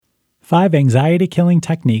5 anxiety-killing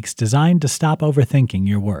techniques designed to stop overthinking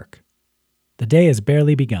your work. The day has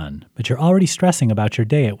barely begun, but you're already stressing about your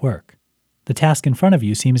day at work. The task in front of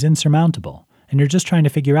you seems insurmountable, and you're just trying to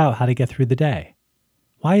figure out how to get through the day.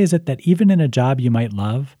 Why is it that even in a job you might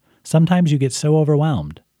love, sometimes you get so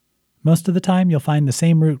overwhelmed? Most of the time, you'll find the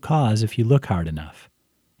same root cause if you look hard enough.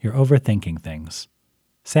 You're overthinking things.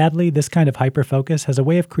 Sadly, this kind of hyperfocus has a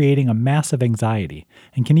way of creating a massive anxiety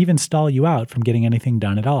and can even stall you out from getting anything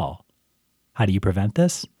done at all. How do you prevent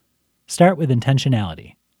this? Start with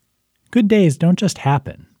intentionality. Good days don't just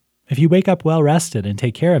happen. If you wake up well rested and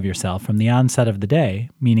take care of yourself from the onset of the day,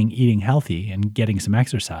 meaning eating healthy and getting some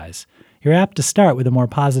exercise, you're apt to start with a more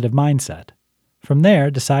positive mindset. From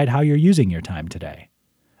there, decide how you're using your time today.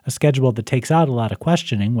 A schedule that takes out a lot of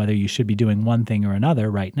questioning whether you should be doing one thing or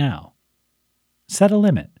another right now. Set a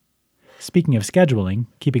limit. Speaking of scheduling,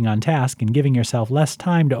 keeping on task and giving yourself less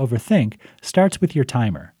time to overthink starts with your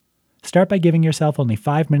timer. Start by giving yourself only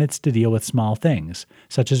 5 minutes to deal with small things,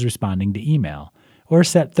 such as responding to email, or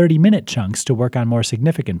set 30-minute chunks to work on more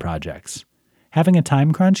significant projects. Having a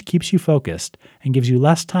time crunch keeps you focused and gives you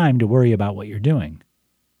less time to worry about what you're doing.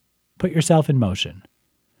 Put yourself in motion.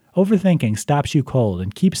 Overthinking stops you cold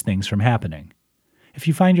and keeps things from happening. If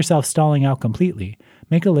you find yourself stalling out completely,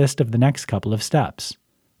 make a list of the next couple of steps.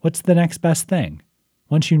 What's the next best thing?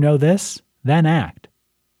 Once you know this, then act.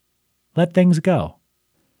 Let things go.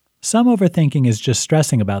 Some overthinking is just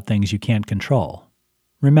stressing about things you can't control.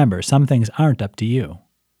 Remember, some things aren't up to you.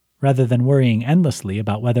 Rather than worrying endlessly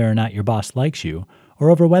about whether or not your boss likes you,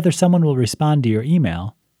 or over whether someone will respond to your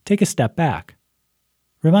email, take a step back.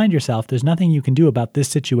 Remind yourself there's nothing you can do about this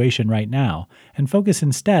situation right now, and focus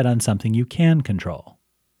instead on something you can control.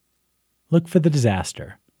 Look for the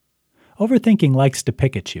disaster. Overthinking likes to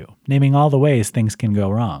pick at you, naming all the ways things can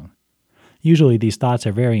go wrong. Usually these thoughts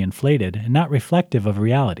are very inflated and not reflective of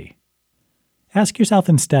reality. Ask yourself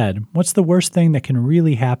instead, what's the worst thing that can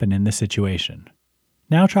really happen in this situation?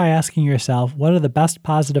 Now try asking yourself, what are the best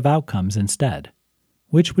positive outcomes instead?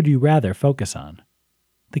 Which would you rather focus on?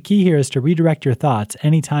 The key here is to redirect your thoughts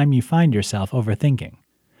anytime you find yourself overthinking.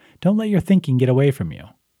 Don't let your thinking get away from you.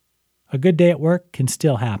 A good day at work can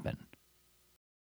still happen.